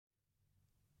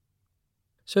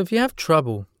So if you have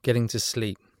trouble getting to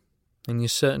sleep, then you're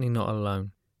certainly not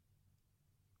alone.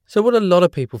 So what a lot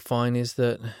of people find is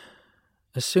that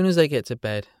as soon as they get to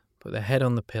bed, put their head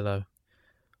on the pillow,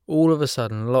 all of a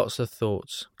sudden lots of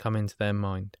thoughts come into their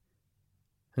mind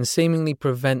and seemingly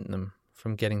prevent them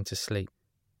from getting to sleep.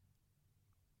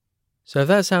 So if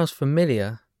that sounds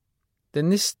familiar, then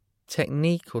this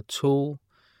technique or tool will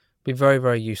be very,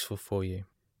 very useful for you.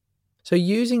 So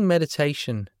using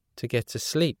meditation to get to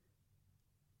sleep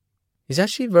is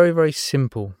actually a very, very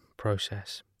simple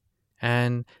process.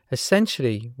 And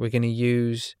essentially, we're going to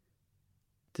use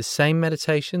the same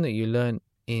meditation that you learned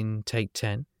in Take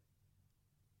 10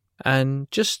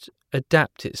 and just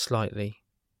adapt it slightly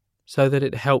so that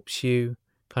it helps you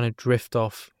kind of drift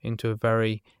off into a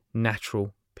very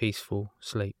natural, peaceful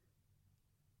sleep.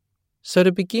 So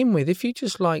to begin with, if you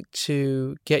just like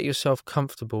to get yourself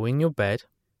comfortable in your bed,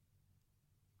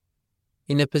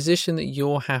 in a position that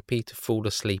you're happy to fall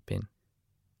asleep in.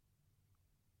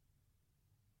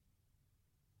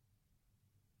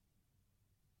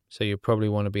 So you probably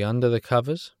want to be under the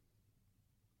covers,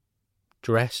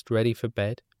 dressed, ready for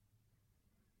bed,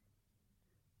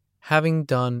 having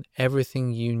done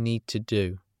everything you need to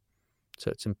do. So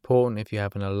it's important if you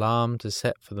have an alarm to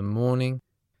set for the morning,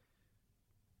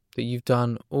 that you've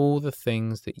done all the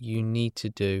things that you need to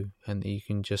do and that you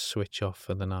can just switch off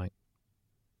for the night.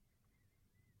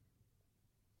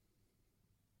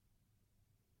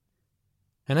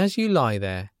 And as you lie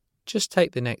there, just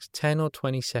take the next 10 or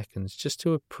 20 seconds just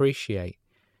to appreciate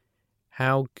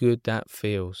how good that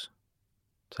feels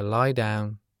to lie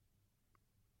down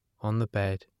on the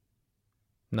bed,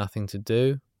 nothing to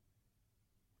do,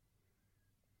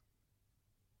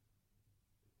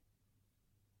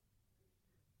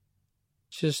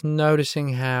 just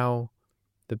noticing how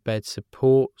the bed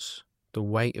supports the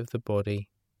weight of the body,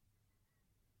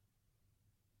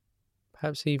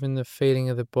 perhaps even the feeling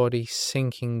of the body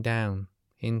sinking down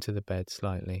into the bed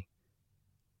slightly.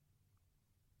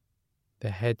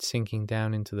 The head sinking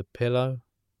down into the pillow.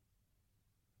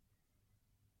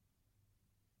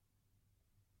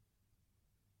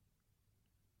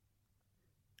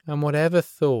 And whatever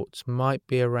thoughts might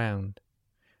be around,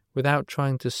 without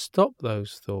trying to stop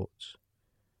those thoughts,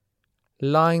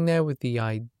 lying there with the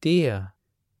idea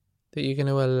that you're going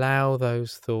to allow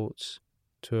those thoughts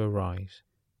to arise.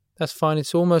 That's fine.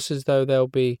 It's almost as though they'll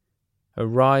be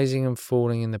arising and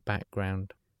falling in the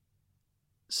background.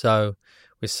 So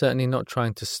we're certainly not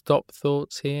trying to stop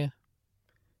thoughts here.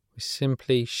 We're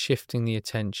simply shifting the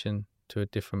attention to a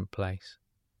different place.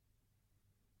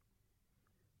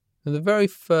 And the very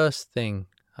first thing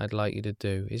I'd like you to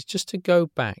do is just to go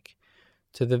back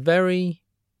to the very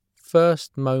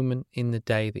first moment in the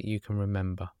day that you can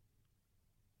remember.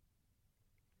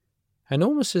 And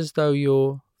almost as though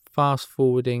you're fast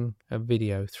forwarding a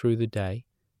video through the day,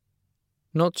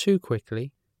 not too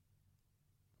quickly,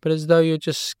 but as though you're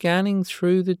just scanning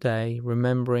through the day,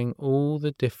 remembering all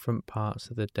the different parts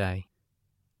of the day.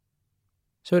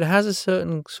 So it has a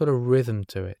certain sort of rhythm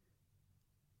to it.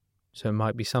 So it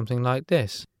might be something like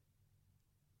this.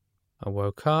 I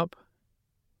woke up,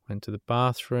 went to the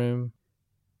bathroom,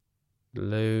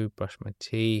 loo, brushed my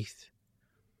teeth,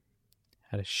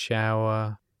 had a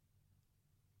shower,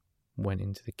 went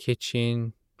into the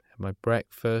kitchen, had my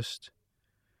breakfast,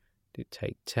 did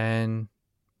Take 10,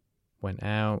 went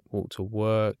out, walked to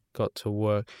work, got to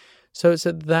work. So it's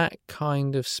at that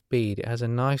kind of speed. It has a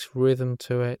nice rhythm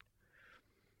to it.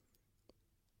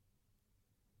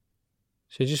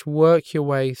 So just work your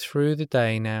way through the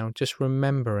day now, just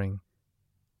remembering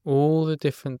all the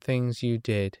different things you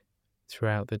did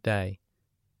throughout the day.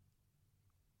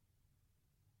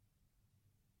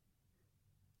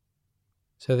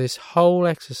 So this whole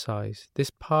exercise,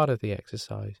 this part of the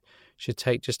exercise, should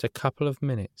take just a couple of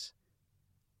minutes.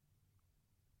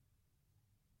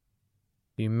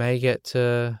 You may get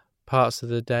to parts of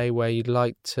the day where you'd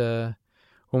like to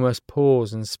almost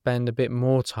pause and spend a bit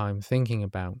more time thinking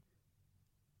about.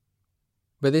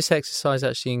 But this exercise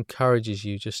actually encourages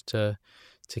you just to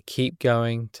keep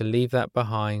going, to leave that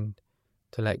behind,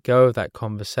 to let go of that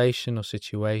conversation or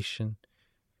situation,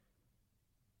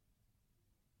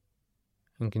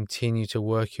 and continue to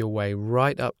work your way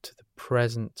right up to the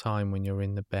present time when you're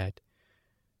in the bed.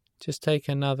 Just take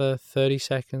another 30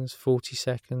 seconds, 40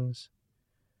 seconds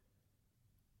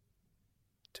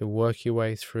to work your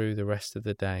way through the rest of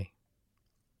the day.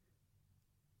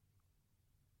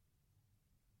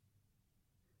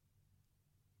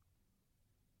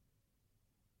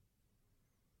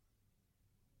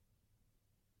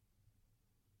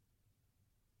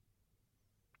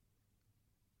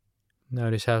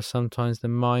 Notice how sometimes the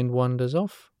mind wanders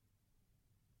off.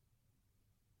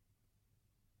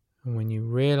 And when you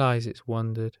realize it's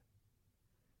wandered,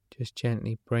 just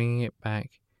gently bringing it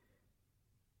back,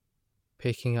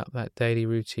 picking up that daily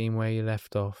routine where you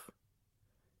left off,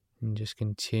 and just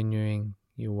continuing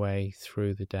your way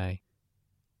through the day.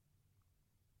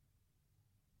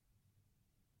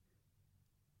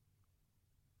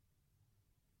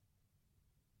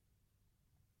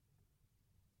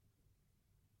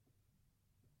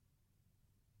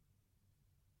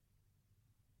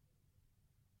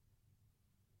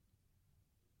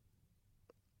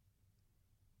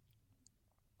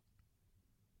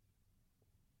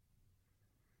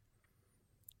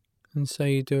 And so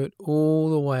you do it all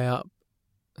the way up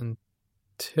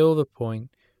until the point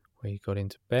where you got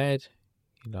into bed,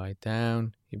 you lie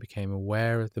down, you became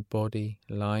aware of the body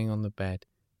lying on the bed.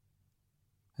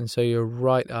 And so you're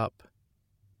right up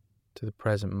to the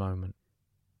present moment.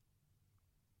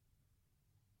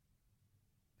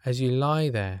 As you lie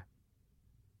there,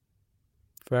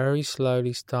 very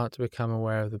slowly start to become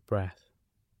aware of the breath.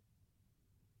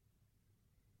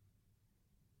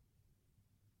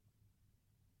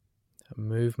 That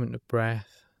movement of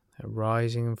breath, that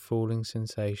rising and falling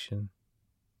sensation.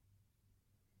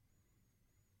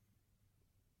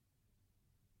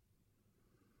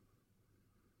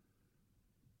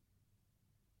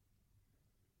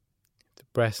 If the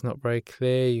breath's not very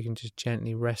clear, you can just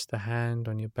gently rest a hand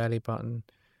on your belly button,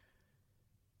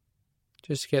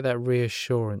 just to get that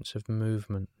reassurance of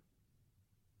movement.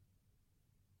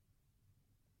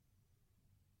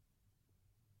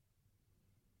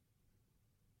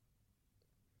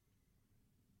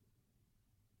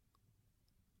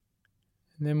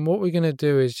 And then what we're going to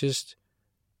do is just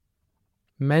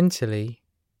mentally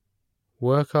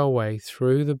work our way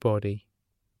through the body,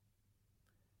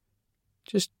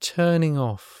 just turning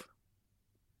off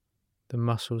the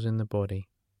muscles in the body.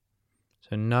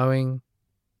 So knowing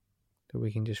that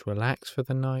we can just relax for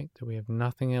the night, that we have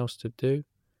nothing else to do,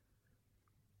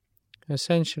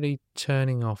 essentially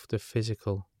turning off the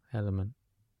physical element.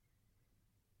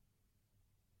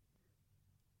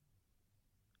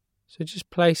 So just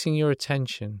placing your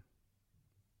attention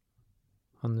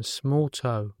on the small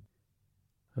toe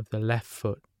of the left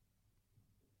foot,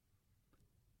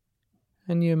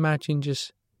 and you imagine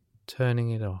just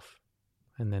turning it off,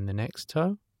 and then the next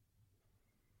toe,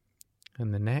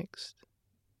 and the next,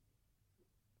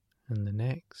 and the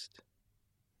next,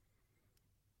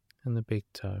 and the big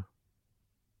toe,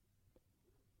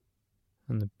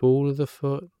 and the ball of the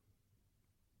foot,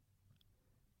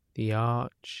 the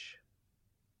arch,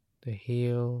 the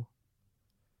heel,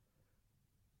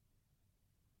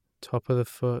 top of the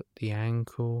foot, the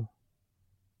ankle,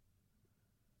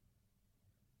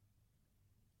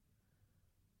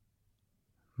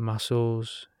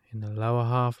 muscles in the lower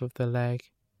half of the leg,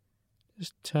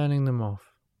 just turning them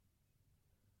off.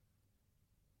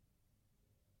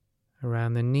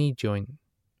 Around the knee joint,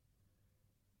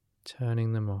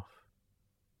 turning them off.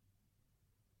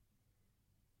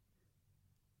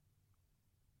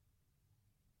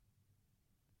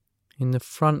 In the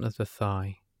front of the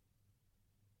thigh,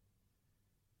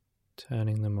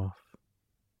 turning them off.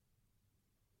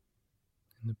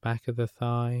 In the back of the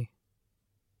thigh,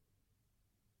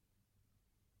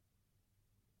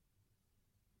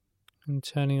 and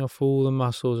turning off all the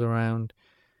muscles around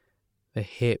the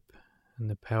hip and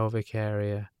the pelvic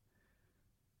area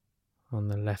on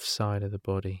the left side of the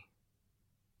body.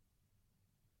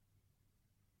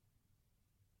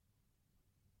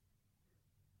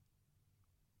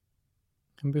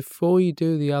 And before you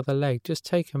do the other leg, just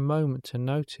take a moment to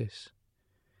notice,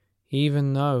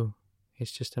 even though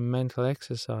it's just a mental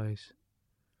exercise,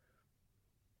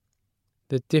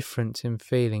 the difference in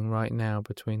feeling right now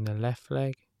between the left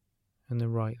leg and the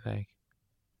right leg.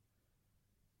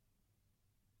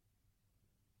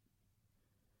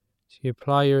 So you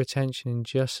apply your attention in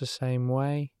just the same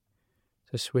way,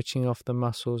 so switching off the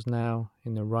muscles now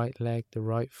in the right leg, the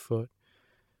right foot,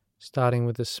 starting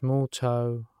with the small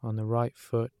toe on the right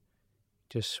foot,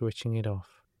 just switching it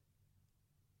off.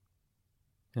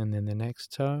 And then the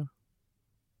next toe,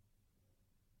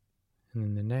 and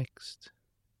then the next,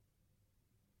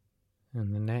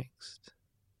 and the next,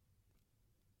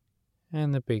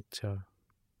 and the big toe,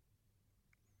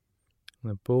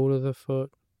 and the ball of the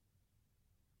foot,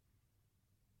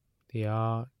 the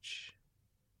arch,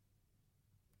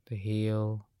 the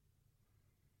heel,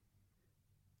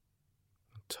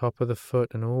 the top of the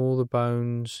foot and all the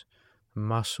bones, the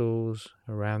muscles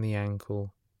around the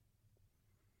ankle,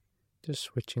 just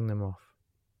switching them off.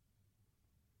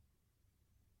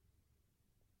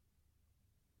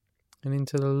 And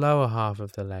into the lower half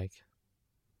of the leg,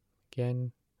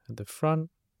 again at the front,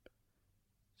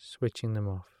 switching them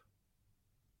off.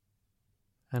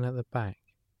 and at the back.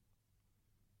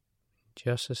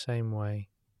 Just the same way,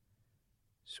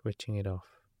 switching it off.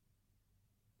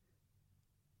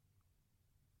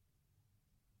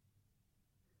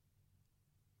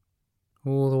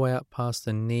 All the way up past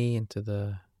the knee into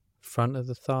the front of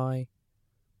the thigh,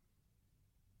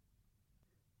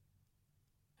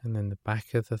 and then the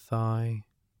back of the thigh,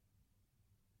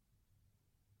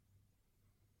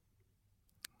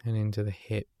 and into the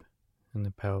hip and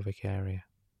the pelvic area.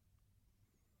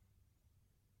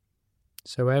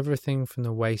 So everything from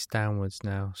the waist downwards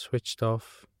now switched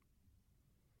off,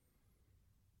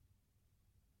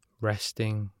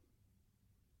 resting,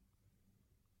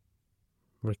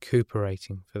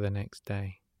 recuperating for the next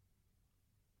day.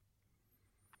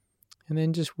 And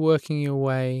then just working your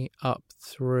way up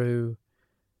through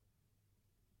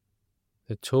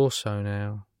the torso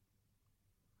now,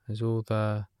 as all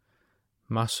the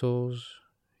muscles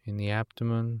in the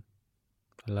abdomen,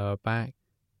 the lower back,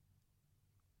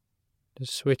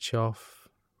 just switch off,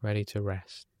 ready to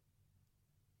rest.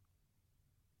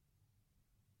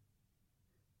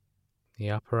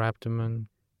 The upper abdomen,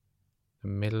 the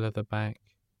middle of the back,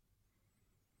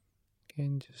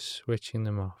 again just switching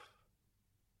them off.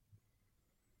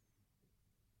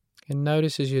 And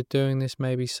notice as you're doing this,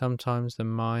 maybe sometimes the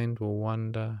mind will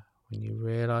wander. When you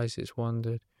realize it's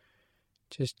wandered,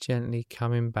 just gently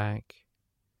coming back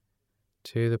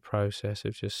to the process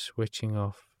of just switching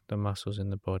off the muscles in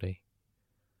the body.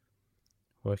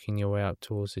 Working your way up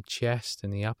towards the chest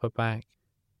and the upper back.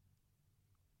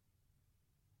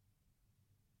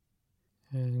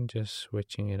 And just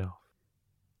switching it off.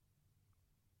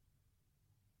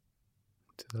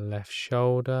 To the left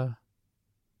shoulder.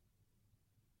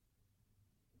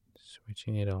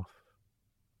 Switching it off.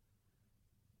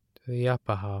 To the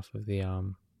upper half of the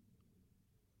arm.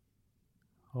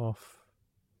 Off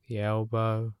the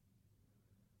elbow.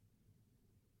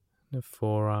 The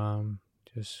forearm.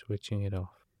 Just switching it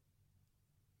off.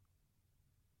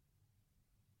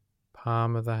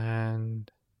 Palm of the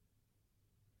hand.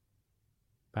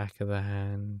 Back of the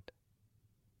hand.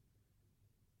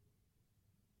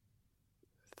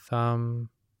 Thumb.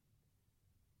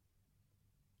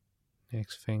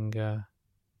 Next finger.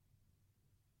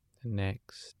 The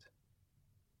next.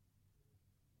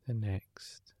 The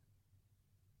next.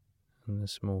 And the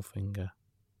small finger.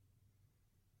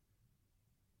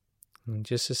 And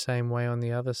just the same way on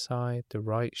the other side, the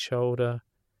right shoulder.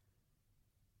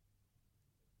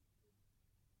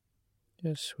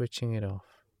 Just switching it off.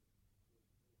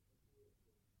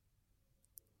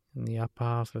 And the upper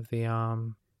half of the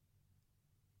arm.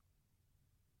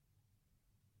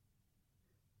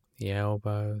 The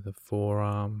elbow, the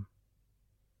forearm.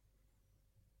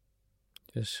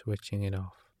 Just switching it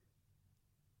off.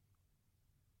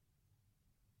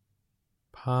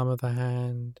 Palm of the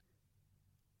hand.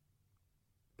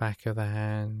 Back of the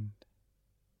hand,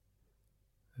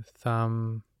 the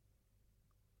thumb,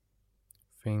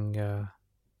 finger,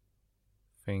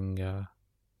 finger,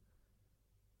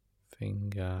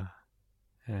 finger,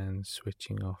 and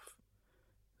switching off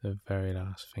the very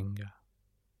last finger.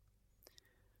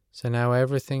 So now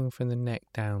everything from the neck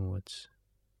downwards,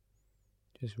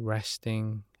 just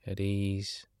resting at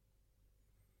ease,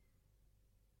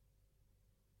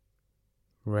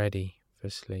 ready for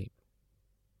sleep.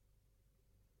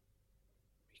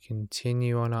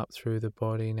 Continue on up through the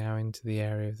body now into the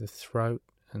area of the throat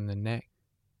and the neck.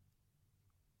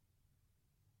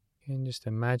 And just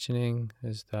imagining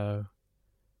as though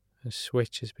a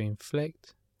switch has been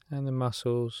flicked and the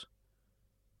muscles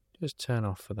just turn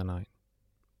off for the night.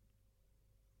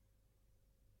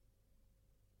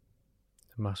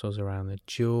 The muscles around the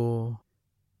jaw,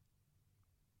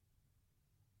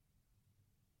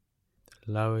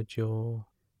 the lower jaw,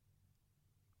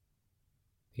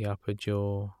 the upper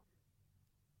jaw,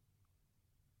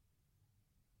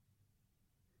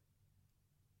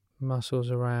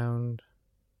 muscles around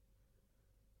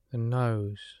the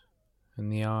nose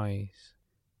and the eyes,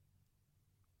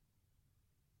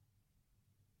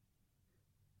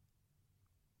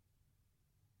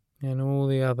 and all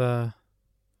the other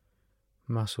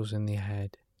muscles in the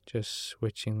head, just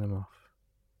switching them off.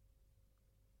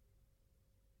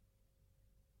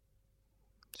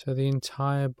 So the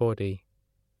entire body,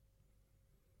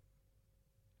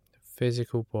 the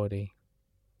physical body,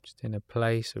 just in a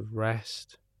place of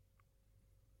rest,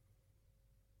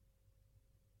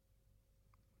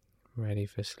 ready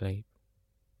for sleep.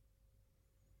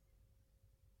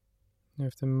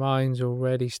 If the mind's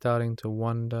already starting to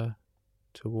wander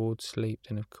towards sleep,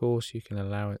 then of course you can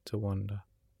allow it to wander.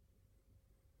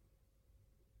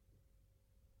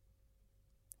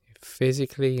 If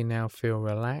physically you now feel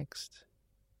relaxed,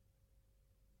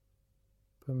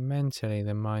 but mentally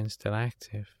the mind's still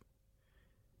active,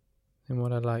 then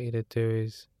what I'd like you to do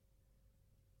is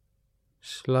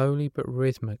slowly but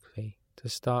rhythmically to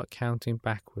start counting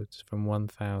backwards from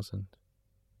 1,000.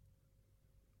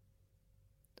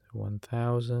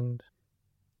 1,000,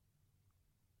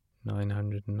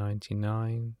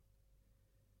 999,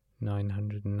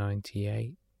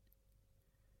 998,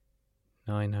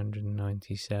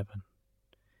 997.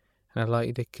 And I'd like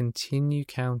you to continue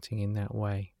counting in that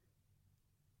way.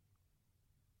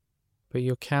 But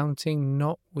you're counting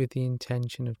not with the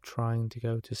intention of trying to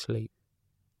go to sleep.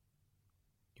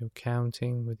 You're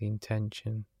counting with the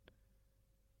intention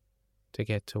to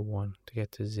get to 1, to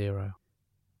get to 0.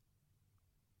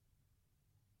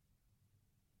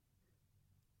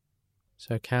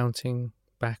 So counting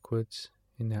backwards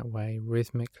in that way,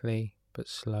 rhythmically but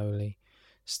slowly,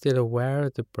 still aware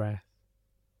of the breath,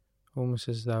 almost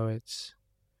as though it's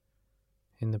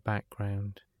in the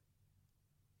background.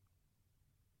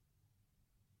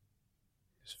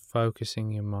 Just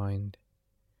focusing your mind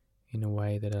in a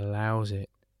way that allows it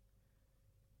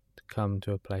to come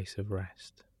to a place of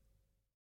rest.